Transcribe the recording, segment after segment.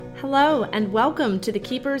Hello, and welcome to the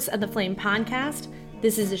Keepers of the Flame podcast.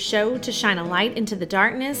 This is a show to shine a light into the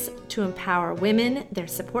darkness, to empower women, their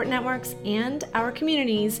support networks, and our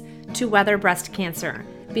communities to weather breast cancer.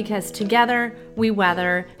 Because together, we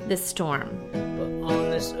weather this storm. But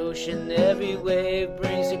on this ocean, every wave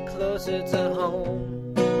brings you closer to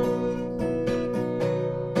home.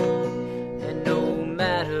 And no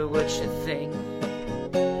matter what you think,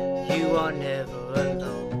 you are never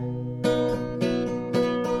alone.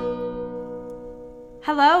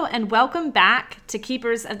 Hello, and welcome back to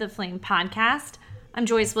Keepers of the Flame podcast. I'm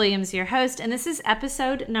Joyce Williams, your host, and this is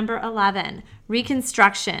episode number 11,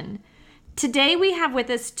 Reconstruction. Today we have with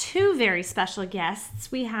us two very special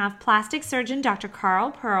guests. We have plastic surgeon Dr.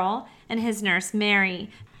 Carl Pearl and his nurse Mary.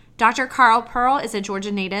 Dr. Carl Pearl is a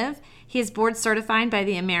Georgia native. He is board certified by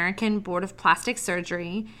the American Board of Plastic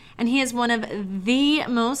Surgery, and he is one of the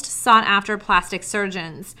most sought after plastic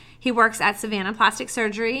surgeons. He works at Savannah Plastic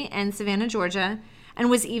Surgery in Savannah, Georgia, and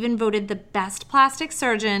was even voted the best plastic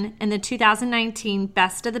surgeon in the 2019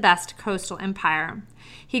 Best of the Best Coastal Empire.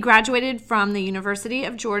 He graduated from the University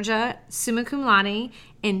of Georgia summa cum laude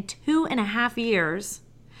in 2.5 years.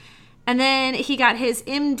 And then he got his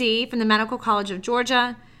MD from the Medical College of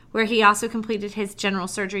Georgia, where he also completed his general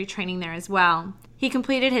surgery training there as well. He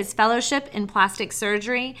completed his fellowship in plastic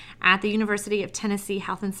surgery at the University of Tennessee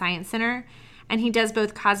Health and Science Center, and he does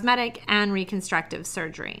both cosmetic and reconstructive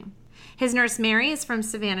surgery. His nurse Mary is from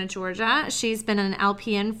Savannah, Georgia. She's been an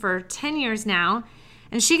LPN for 10 years now,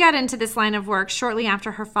 and she got into this line of work shortly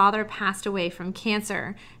after her father passed away from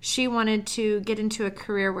cancer. She wanted to get into a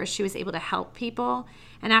career where she was able to help people,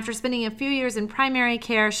 and after spending a few years in primary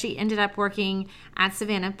care, she ended up working at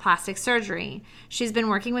Savannah Plastic Surgery. She's been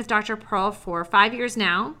working with Dr. Pearl for 5 years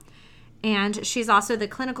now, and she's also the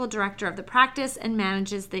clinical director of the practice and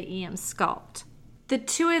manages the EM Sculpt. The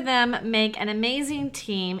two of them make an amazing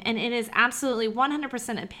team, and it is absolutely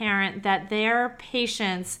 100% apparent that their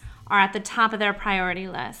patients are at the top of their priority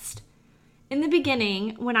list. In the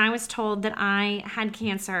beginning, when I was told that I had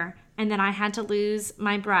cancer and that I had to lose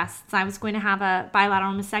my breasts, I was going to have a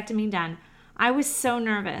bilateral mastectomy done, I was so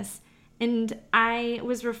nervous. And I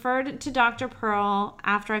was referred to Dr. Pearl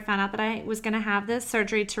after I found out that I was going to have this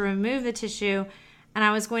surgery to remove the tissue, and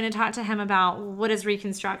I was going to talk to him about what is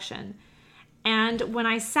reconstruction. And when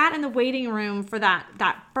I sat in the waiting room for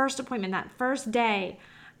that first appointment, that first day,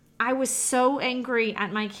 I was so angry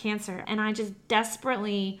at my cancer, and I just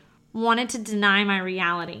desperately wanted to deny my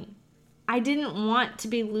reality. I didn't want to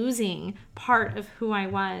be losing part of who I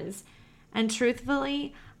was. And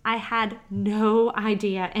truthfully, I had no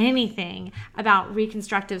idea anything about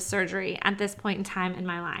reconstructive surgery at this point in time in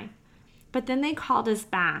my life. But then they called us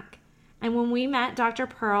back. And when we met Dr.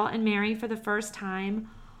 Pearl and Mary for the first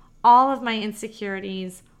time, all of my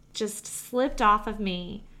insecurities just slipped off of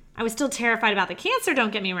me. I was still terrified about the cancer,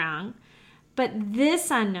 don't get me wrong, but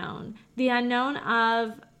this unknown, the unknown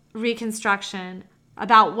of reconstruction,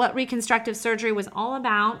 about what reconstructive surgery was all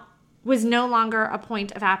about, was no longer a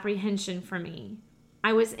point of apprehension for me.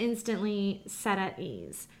 I was instantly set at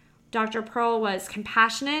ease. Dr. Pearl was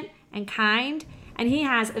compassionate and kind, and he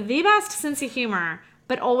has the best sense of humor,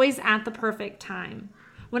 but always at the perfect time.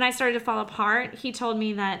 When I started to fall apart, he told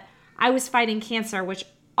me that I was fighting cancer, which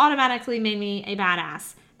automatically made me a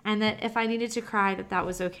badass, and that if I needed to cry, that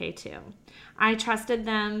was okay too. I trusted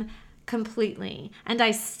them completely, and I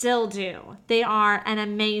still do. They are an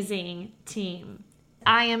amazing team.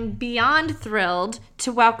 I am beyond thrilled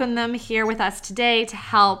to welcome them here with us today to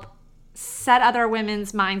help set other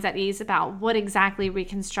women's minds at ease about what exactly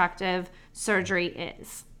reconstructive surgery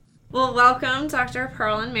is. Well, welcome, Dr.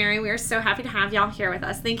 Pearl and Mary. We are so happy to have y'all here with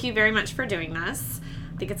us. Thank you very much for doing this.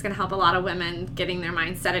 I think it's going to help a lot of women getting their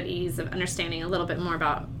minds set at ease of understanding a little bit more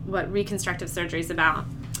about what reconstructive surgery is about.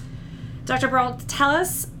 Dr. Pearl, tell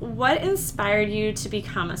us what inspired you to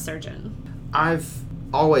become a surgeon? I've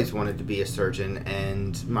always wanted to be a surgeon,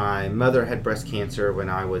 and my mother had breast cancer when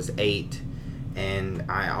I was 8, and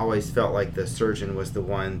I always felt like the surgeon was the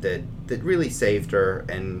one that really saved her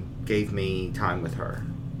and gave me time with her.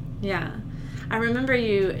 Yeah. I remember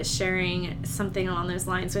you sharing something along those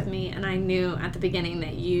lines with me, and I knew at the beginning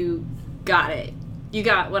that you got it. You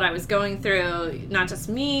got what I was going through, not just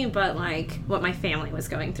me, but like what my family was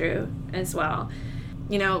going through as well.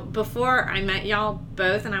 You know, before I met y'all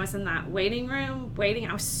both and I was in that waiting room waiting,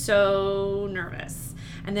 I was so nervous.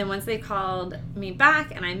 And then once they called me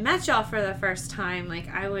back and I met y'all for the first time, like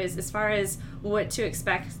I was, as far as what to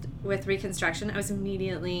expect with reconstruction, I was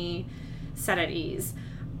immediately set at ease.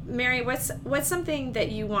 Mary, what's something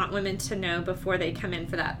that you want women to know before they come in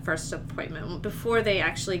for that first appointment, before they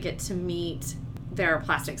actually get to meet they're a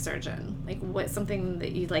plastic surgeon? Like, what's something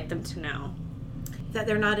that you'd like them to know? That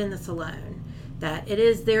they're not in this alone, that it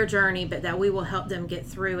is their journey, but that we will help them get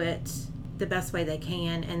through it the best way they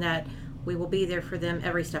can, and that we will be there for them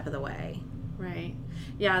every step of the way. Right.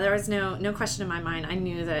 Yeah, there was no question in my mind. I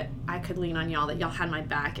knew that I could lean on y'all, that y'all had my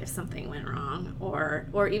back if something went wrong,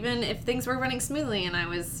 or even if things were running smoothly and I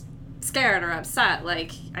was scared or upset.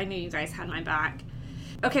 Like, I knew you guys had my back.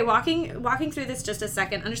 Okay, walking through this just a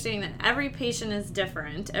second, understanding that every patient is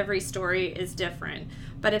different, every story is different.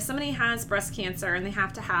 But if somebody has breast cancer and they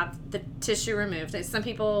have to have the tissue removed, some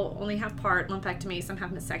people only have part lumpectomy, some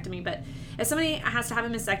have mastectomy, but if somebody has to have a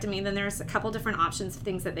mastectomy, then there's a couple different options of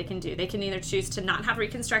things that they can do. They can either choose to not have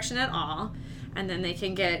reconstruction at all, and then they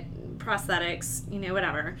can get prosthetics,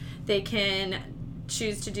 whatever. They can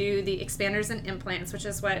choose to do the expanders and implants, which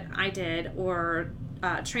is what I did, or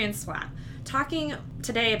trans-flat. Talking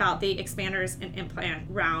today about the expanders and implant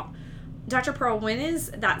route, Dr. Pearl, when is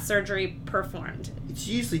that surgery performed? It's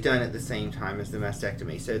usually done at the same time as the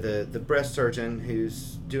mastectomy. So the breast surgeon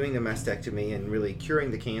who's doing the mastectomy and really curing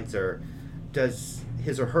the cancer does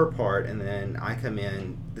his or her part, and then I come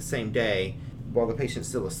in the same day while the patient's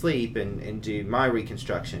still asleep and do my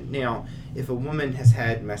reconstruction. Now, if a woman has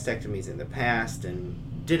had mastectomies in the past and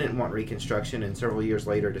didn't want reconstruction and several years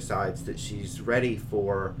later decides that she's ready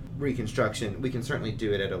for reconstruction, we can certainly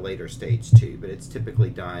do it at a later stage too, but it's typically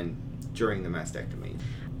done during the mastectomy.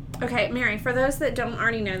 Okay, Mary, for those that don't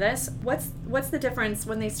already know this, what's the difference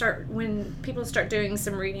when people start doing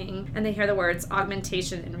some reading and they hear the words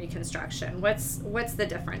augmentation and reconstruction? What's the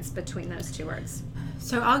difference between those two words?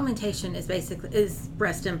 So augmentation is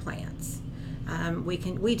breast implants.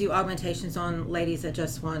 We do augmentations on ladies that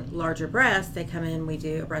just want larger breasts. They come in, we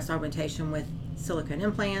do a breast augmentation with silicone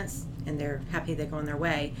implants, and they're happy, they go on their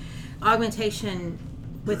way. Augmentation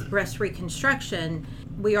with breast reconstruction,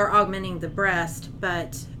 we are augmenting the breast,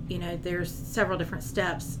 but there's several different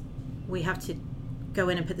steps. We have to go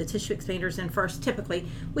in and put the tissue expanders in first. Typically,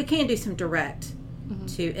 we can do some direct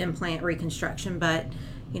to implant reconstruction, but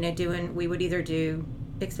we would either do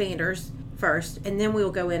expanders first, and then we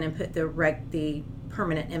will go in and put the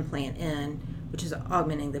permanent implant in, which is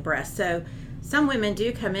augmenting the breast. So some women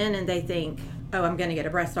do come in and they think, oh, I'm going to get a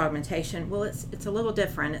breast augmentation. Well, it's a little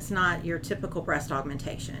different. It's not your typical breast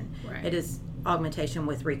augmentation. Right. It is augmentation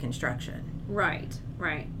with reconstruction. Right.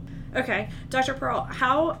 Okay, Dr. Pearl,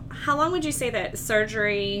 how long would you say that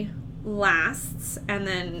surgery lasts? And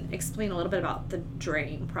then explain a little bit about the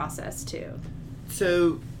drain process too.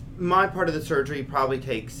 So my part of the surgery probably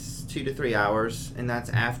takes 2 to 3 hours, and that's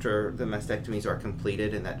after the mastectomies are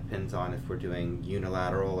completed, and that depends on if we're doing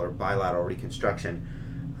unilateral or bilateral reconstruction.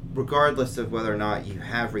 Regardless of whether or not you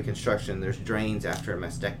have reconstruction, there's drains after a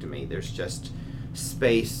mastectomy. There's just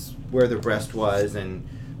space where the breast was and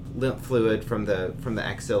lymph fluid from the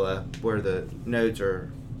axilla where the nodes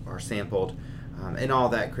are sampled, and all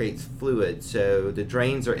that creates fluid. So the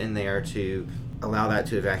drains are in there to allow that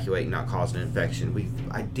to evacuate and not cause an infection. We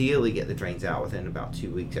ideally get the drains out within about 2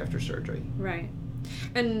 weeks after surgery. Right.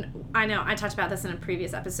 And I know I talked about this in a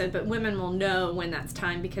previous episode, but women will know when that's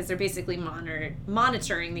time because they're basically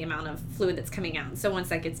monitoring the amount of fluid that's coming out. So once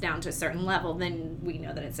that gets down to a certain level, then we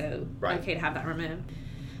know that it's okay to have that removed.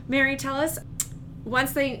 Mary, tell us,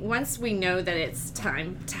 once we know that it's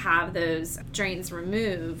time to have those drains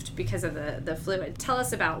removed because of the fluid, tell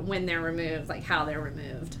us about when they're removed, like how they're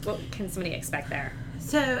removed. What can somebody expect there?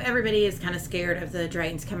 So everybody is kind of scared of the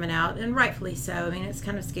drains coming out, and rightfully so. I mean, it's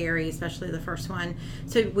kind of scary, especially the first one.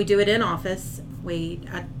 So we do it in office.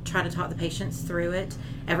 I try to talk the patients through it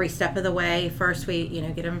every step of the way. First, we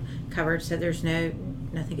get them covered so there's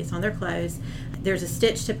nothing gets on their clothes. There's a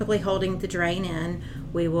stitch typically holding the drain in.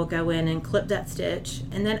 We will go in and clip that stitch,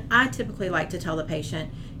 and then I typically like to tell the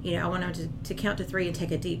patient, I want them to count to 3 and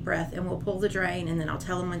take a deep breath, and we'll pull the drain, and then I'll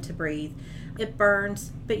tell them when to breathe. It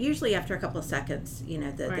burns, but usually after a couple of seconds,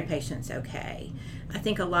 the patient's okay. I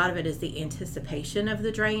think a lot of it is the anticipation of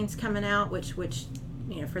the drains coming out, which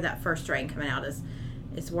for that first drain coming out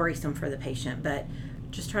is worrisome for the patient, but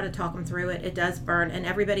just try to talk them through it. It does burn, and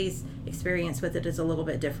everybody's experience with it is a little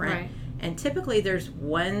bit different. Right. And typically there's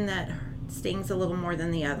one that stings a little more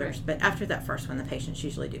than the others, but after that first one, the patients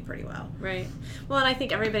usually do pretty well. Right. Well, and I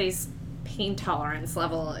think everybody's pain tolerance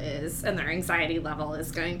level and their anxiety level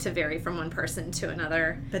is going to vary from one person to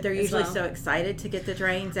another. But they're usually so excited to get the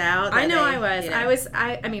drains out. I know I was.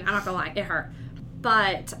 I mean, I'm not gonna lie, it hurt.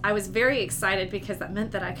 But I was very excited because that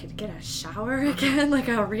meant that I could get a shower again, like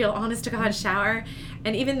a real honest to God shower.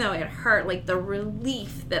 And even though it hurt, like the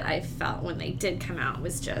relief that I felt when they did come out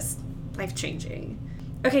was just life-changing.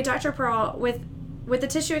 Okay, Dr. Pearl, with the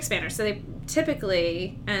tissue expander, so they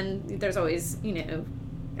typically, and there's always,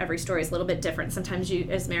 every story is a little bit different. Sometimes you,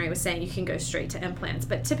 as Mary was saying, you can go straight to implants.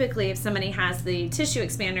 But typically, if somebody has the tissue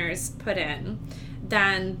expanders put in,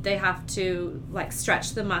 then they have to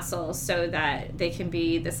stretch the muscle so that they can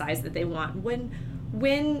be the size that they want.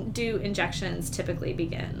 When do injections typically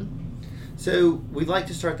begin? So we like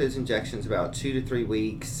to start those injections about 2 to 3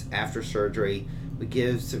 weeks after surgery. We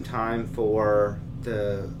give some time for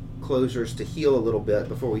the closures to heal a little bit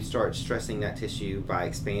before we start stressing that tissue by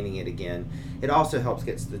expanding it again. It also helps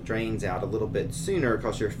get the drains out a little bit sooner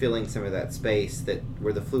because you're filling some of that space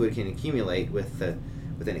where the fluid can accumulate with an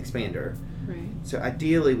expander. Right. So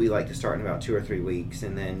ideally we like to start in about 2 or 3 weeks,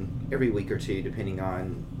 and then every week or two depending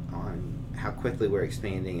on how quickly we're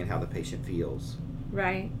expanding and how the patient feels.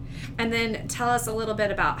 Right. And then tell us a little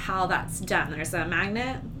bit about how that's done. There's a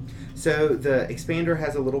magnet. So the expander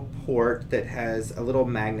has a little port that has a little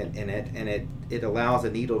magnet in it, and it allows a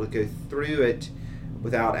needle to go through it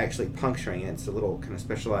without actually puncturing it. It's a little kind of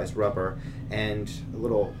specialized rubber and a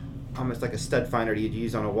little, almost like a stud finder you'd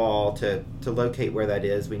use on a wall to locate where that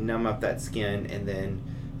is. We numb up that skin and then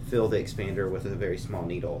fill the expander with a very small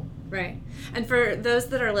needle. Right. And for those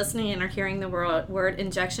that are listening and are hearing the word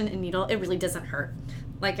injection and needle, it really doesn't hurt.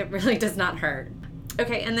 It really does not hurt.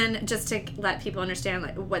 Okay, and then just to let people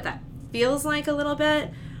understand what that feels like a little bit,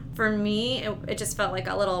 for me, it just felt like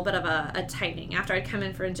a little bit of a tightening. After I'd come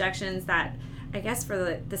in for injections, that I guess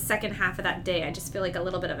for the second half of that day, I just feel like a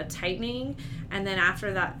little bit of a tightening. And then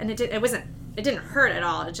after that, and it didn't hurt at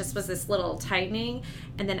all. It just was this little tightening.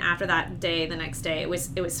 And then after that day, the next day, it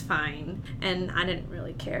was fine. And I didn't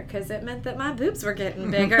really care because it meant that my boobs were getting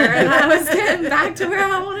bigger and I was getting back to where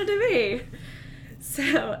I wanted to be.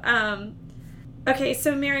 So, okay,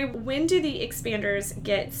 so Mary, when do the expanders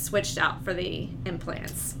get switched out for the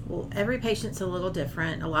implants? Well, every patient's a little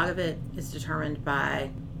different. A lot of it is determined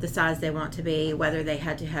by the size they want to be, whether they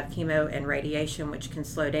had to have chemo and radiation, which can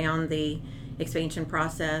slow down the expansion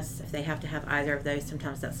process. If they have to have either of those,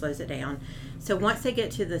 sometimes that slows it down. So once they get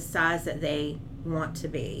to the size that they want to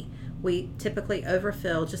be, we typically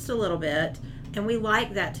overfill just a little bit, and we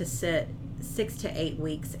like that to sit 6 to 8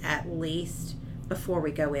 weeks at least before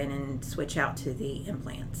we go in and switch out to the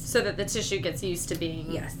implants. So that the tissue gets used to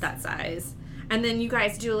being that size. And then you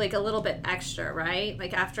guys do a little bit extra, right?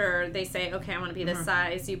 After they say, okay, I want to be this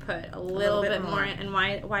size, you put a little bit more in. And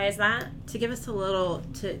why is that? To give us a little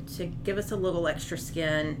to give us a little extra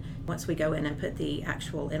skin once we go in and put the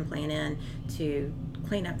actual implant in, to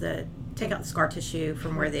clean up take out the scar tissue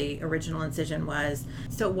from where the original incision was,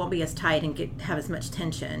 so it won't be as tight and have as much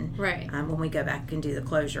tension. Right. When we go back and do the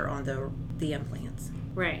closure on the implants.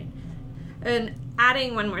 Right. And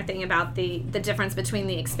adding one more thing about the difference between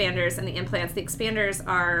the expanders and the implants. The expanders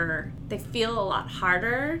they feel a lot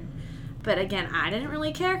harder, but again, I didn't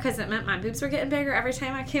really care because it meant my boobs were getting bigger every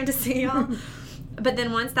time I came to see y'all. But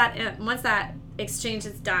then once that exchange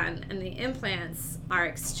is done and the implants are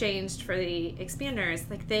exchanged for the expanders,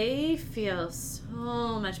 they feel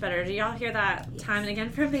so much better. Do y'all hear that time and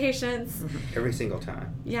again from patients? Every single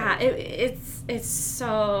time. Yeah, it's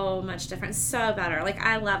so much different, so better.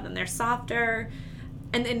 I love them. They're softer,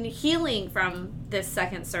 and then healing from this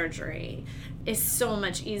second surgery is so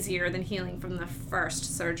much easier than healing from the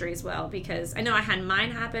first surgery as well, because I know I had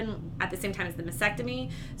mine happen at the same time as the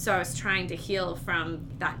mastectomy, so I was trying to heal from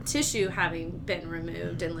that tissue having been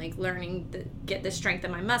removed and learning to get the strength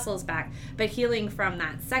of my muscles back. But healing from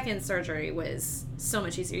that second surgery was so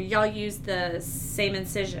much easier. Y'all used the same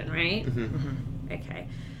incision, right? Mm-hmm. Okay.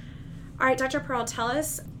 All right, Dr. Pearl, tell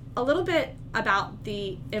us a little bit about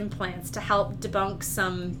the implants to help debunk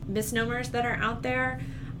some misnomers that are out there.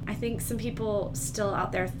 I think some people still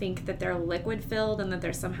out there think that they're liquid filled and that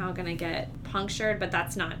they're somehow going to get punctured, but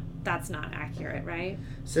that's not accurate, right?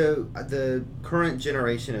 So the current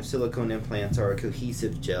generation of silicone implants are a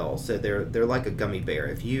cohesive gel. So they're like a gummy bear.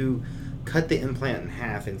 If you cut the implant in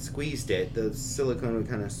half and squeezed it, the silicone would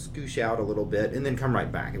kind of scoosh out a little bit and then come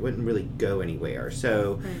right back. It wouldn't really go anywhere.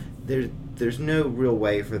 So there's no real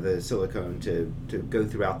way for the silicone to go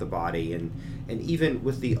throughout the body. And even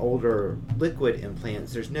with the older liquid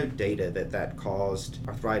implants, there's no data that caused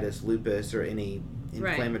arthritis, lupus, or any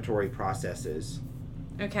inflammatory processes.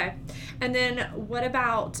 Okay. And then what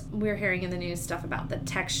about, we're hearing in the news stuff about the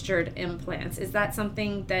textured implants. Is that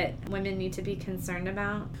something that women need to be concerned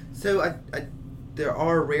about? So there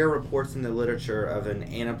are rare reports in the literature of an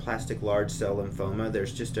anaplastic large cell lymphoma.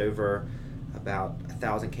 There's just over about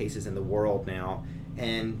 1,000 cases in the world now.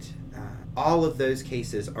 And all of those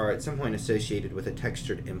cases are at some point associated with a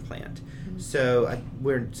textured implant. Mm-hmm. So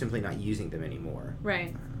we're simply not using them anymore.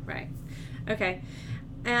 Right. Okay.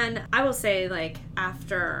 And I will say,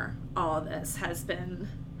 after all of this has been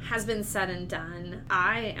said and done,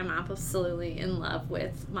 I am absolutely in love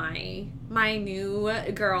with my new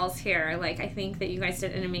girls here. Like, I think that you guys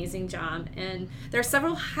did an amazing job, and there are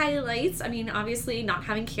several highlights. I mean, obviously not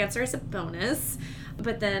having cancer is a bonus,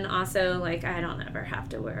 but then also, like, I don't ever have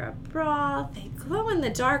to wear a bra. They glow in the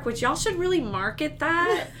dark, which y'all should really market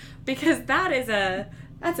that, because that's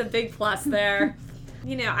a big plus there.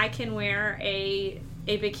 You know, I can wear a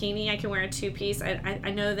bikini, I can wear a two-piece.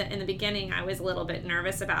 I know that in the beginning I was a little bit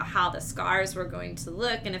nervous about how the scars were going to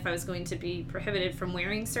look and if I was going to be prohibited from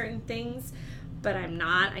wearing certain things, but I'm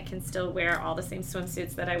not. I can still wear all the same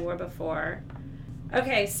swimsuits that I wore before.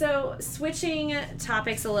 Okay, so switching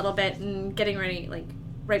topics a little bit and getting ready, like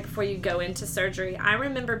right before you go into surgery, I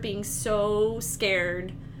remember being so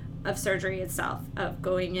scared of surgery itself, of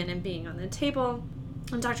going in and being on the table.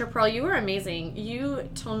 And Dr. Pearl, you were amazing. You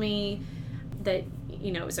told me that,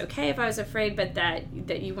 you know, it was okay if I was afraid, but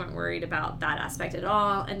that you weren't worried about that aspect at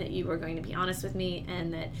all, and that you were going to be honest with me,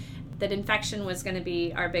 and that infection was going to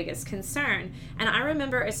be our biggest concern. And I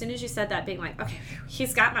remember as soon as you said that, being like, okay,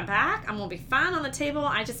 he's got my back. I'm going to be fine on the table.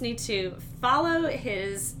 I just need to follow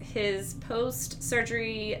his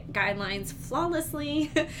post-surgery guidelines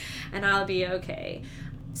flawlessly, and I'll be okay.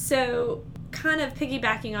 So kind of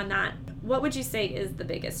piggybacking on that, what would you say is the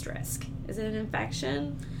biggest risk? Is it an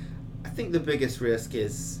infection? I think the biggest risk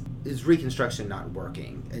is reconstruction not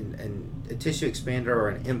working, and a tissue expander or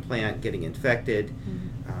an implant getting infected,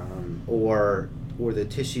 or the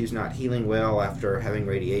tissue's not healing well after having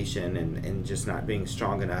radiation and just not being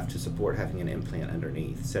strong enough to support having an implant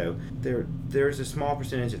underneath. So there's a small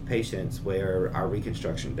percentage of patients where our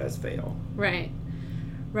reconstruction does fail. Right.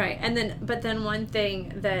 But then one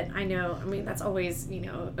thing that I know, I mean, that's always, you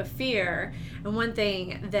know, a fear. And one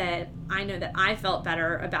thing that I know that I felt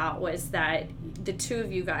better about was that the two of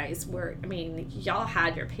you guys were, I mean, y'all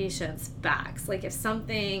had your patients' backs. Like, if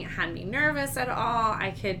something had me nervous at all,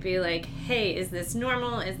 I could be like, hey, is this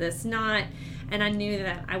normal? Is this not? And I knew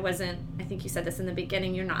that I wasn't, I think you said this in the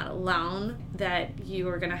beginning, you're not alone, that you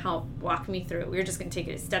were going to help walk me through it. We were just going to take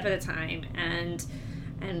it a step at a time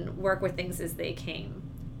and work with things as they came.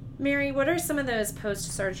 Mary, what are some of those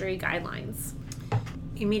post-surgery guidelines?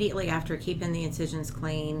 Immediately after keeping the incisions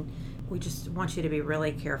clean, we just want you to be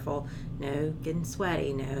really careful. No getting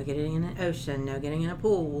sweaty, no getting in an ocean, no getting in a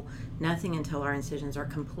pool, nothing until our incisions are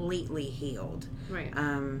completely healed. Right.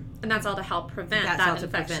 And that's all to help prevent that infection. To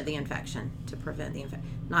prevent the infection.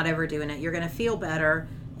 Not overdoing it. You're going to feel better.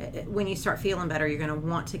 When you start feeling better, you're going to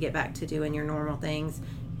want to get back to doing your normal things.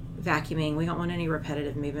 Vacuuming, we don't want any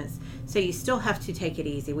repetitive movements, so you still have to take it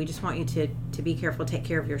easy. We just want you to be careful, take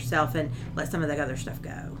care of yourself, and let some of the other stuff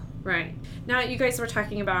go. Right. Now, you guys were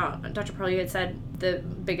talking about, Dr. Pearl, you had said the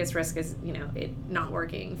biggest risk is, you know, it not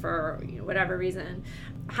working for, you know, whatever reason.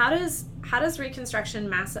 How does reconstruction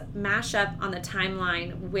mash up on the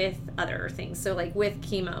timeline with other things? So, like with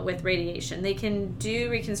chemo, with radiation, they can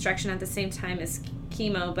do reconstruction at the same time as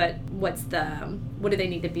chemo, but what do they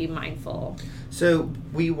need to be mindful? So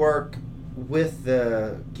we work with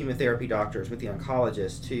the chemotherapy doctors, with the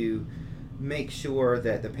oncologists, to make sure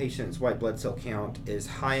that the patient's white blood cell count is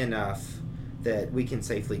high enough that we can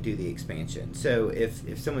safely do the expansion. So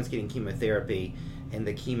if someone's getting chemotherapy and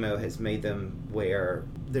the chemo has made them where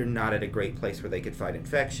they're not at a great place where they could fight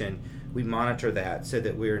infection, we monitor that so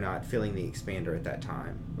that we're not filling the expander at that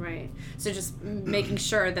time. Right. So just making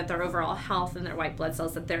sure that their overall health and their white blood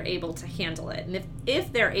cells, that they're able to handle it. And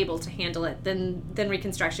if they're able to handle it, then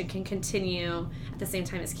reconstruction can continue at the same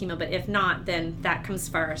time as chemo. But if not, then that comes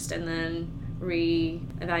first, and then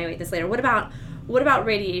reevaluate this later. What about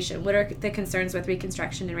radiation? What are the concerns with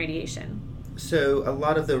reconstruction and radiation? So a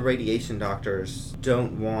lot of the radiation doctors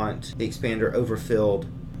don't want the expander overfilled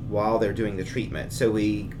while they're doing the treatment. So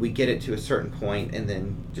we get it to a certain point and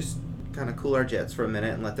then just kind of cool our jets for a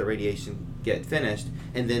minute and let the radiation get finished,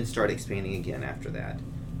 and then start expanding again after that.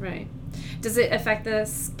 Right. Does it affect the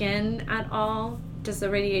skin at all? Does the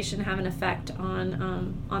radiation have an effect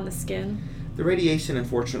on the skin? The radiation,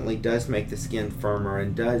 unfortunately, does make the skin firmer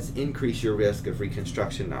and does increase your risk of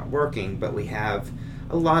reconstruction not working, but we have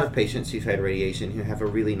a lot of patients who've had radiation who have a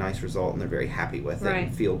really nice result and they're very happy with it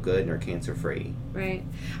and feel good and are cancer-free. Right.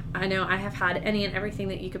 I know I have had any and everything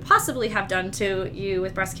that you could possibly have done to you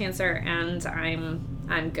with breast cancer, and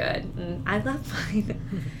I'm good. And I love mine.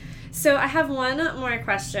 So I have one more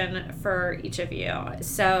question for each of you.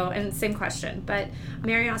 So, and same question, but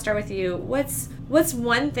Mary, I'll start with you. What's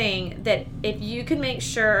one thing that if you could make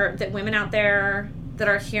sure that women out there that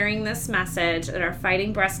are hearing this message, that are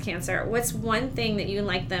fighting breast cancer, what's one thing that you'd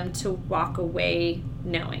like them to walk away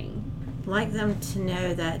knowing? like them to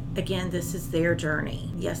know that, again, this is their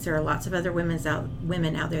journey. Yes, there are lots of other women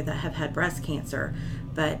out there that have had breast cancer,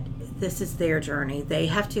 but this is their journey. They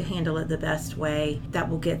have to handle it the best way that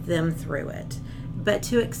will get them through it. But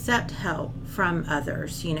to accept help from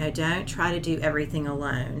others, don't try to do everything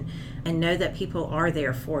alone, and know that people are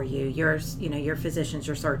there for you. Your physicians,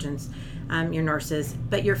 your surgeons, your nurses,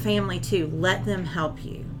 but your family too. Let them help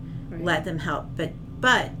you. Right. Let them help.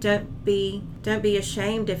 But don't be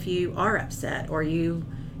ashamed if you are upset or you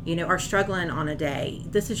are struggling on a day.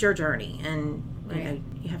 This is your journey, and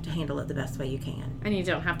you have to handle it the best way you can. And you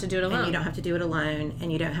don't have to do it alone. And you don't have to do it alone,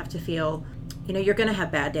 and you don't have to feel, you're going to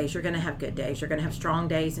have bad days, you're going to have good days, you're going to have strong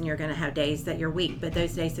days, and you're going to have days that you're weak. But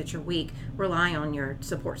those days that you're weak, rely on your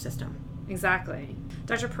support system. Exactly.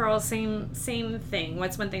 Dr. Pearl, same thing.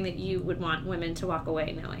 What's one thing that you would want women to walk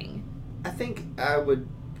away knowing? I think I would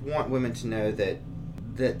want women to know that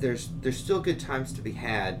there's still good times to be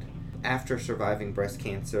had after surviving breast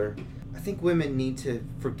cancer. I think women need to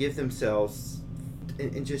forgive themselves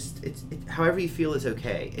and just it's however you feel is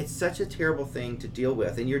okay. It's such a terrible thing to deal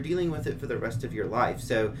with, and you're dealing with it for the rest of your life.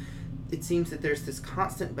 So it seems that there's this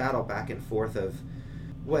constant battle back and forth of,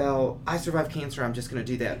 well, I survived cancer, I'm just going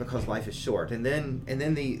to do that because life is short. And then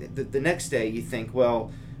the next day you think,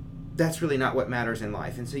 well, that's really not what matters in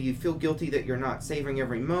life. And so you feel guilty that you're not savoring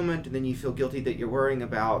every moment, and then you feel guilty that you're worrying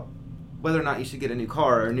about whether or not you should get a new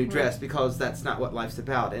car or a new dress because that's not what life's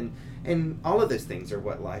about. And all of those things are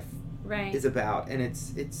what life is about. And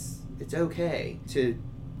it's okay to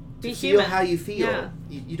feel human. How you feel. Yeah.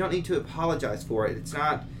 You don't need to apologize for it. It's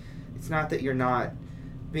not that you're not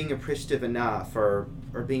being appreciative enough or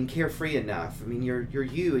being carefree enough. I mean, you're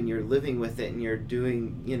you, and you're living with it, and you're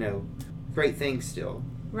doing, great things still.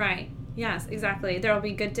 Right. Yes, exactly. There will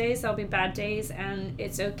be good days, there will be bad days, and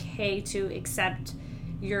it's okay to accept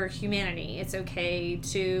your humanity. It's okay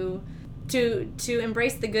to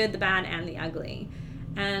embrace the good, the bad, and the ugly.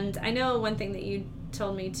 And I know one thing that you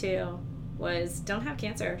told me too was, don't have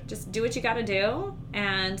cancer. Just do what you got to do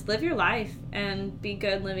and live your life and be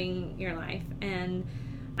good living your life. And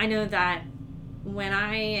I know that when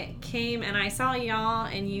I came and I saw y'all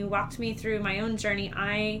and you walked me through my own journey,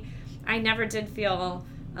 I never did feel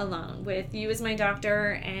alone. With you as my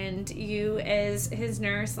doctor and you as his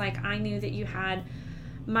nurse, like, I knew that you had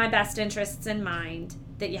my best interests in mind,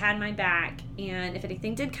 that you had my back, and if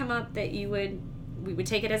anything did come up, that we would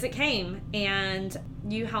take it as it came, and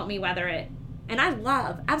you helped me weather it. And I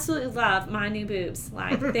absolutely love my new boobs.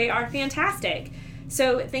 Like, they are fantastic.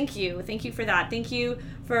 So thank you for that. Thank you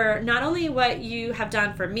for not only what you have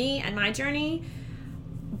done for me and my journey,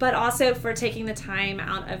 but also for taking the time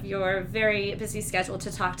out of your very busy schedule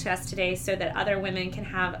to talk to us today, so that other women can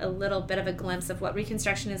have a little bit of a glimpse of what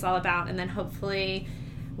Reconstruction is all about. And then hopefully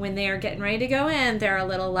when they are getting ready to go in, they're a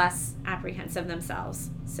little less apprehensive themselves.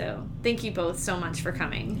 So thank you both so much for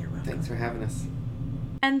coming. You're welcome. Thanks for having us.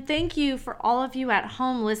 And thank you for all of you at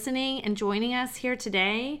home listening and joining us here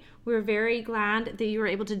today. We're very glad that you were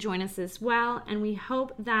able to join us as well. And we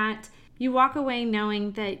hope that you walk away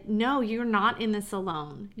knowing that, no, you're not in this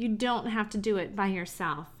alone. You don't have to do it by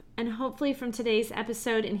yourself. And hopefully from today's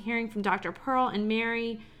episode and hearing from Dr. Pearl and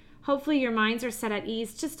Mary, hopefully your minds are set at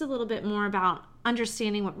ease just a little bit more about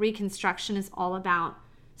understanding what Reconstruction is all about,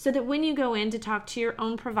 so that when you go in to talk to your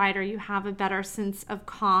own provider, you have a better sense of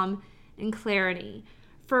calm and clarity.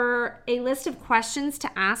 For a list of questions to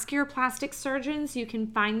ask your plastic surgeons, you can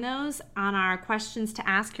find those on our questions to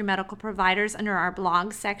ask your medical providers under our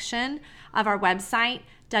blog section of our website,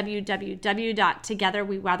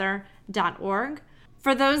 www.togetherweweather.org.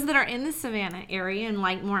 For those that are in the Savannah area and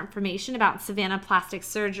like more information about Savannah Plastic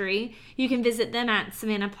Surgery, you can visit them at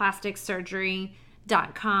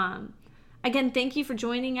savannahplasticsurgery.com. Again, thank you for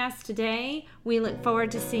joining us today. We look forward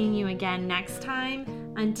to seeing you again next time.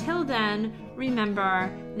 Until then,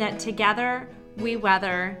 remember that together we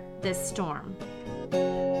weather this storm.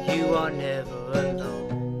 You are never alone.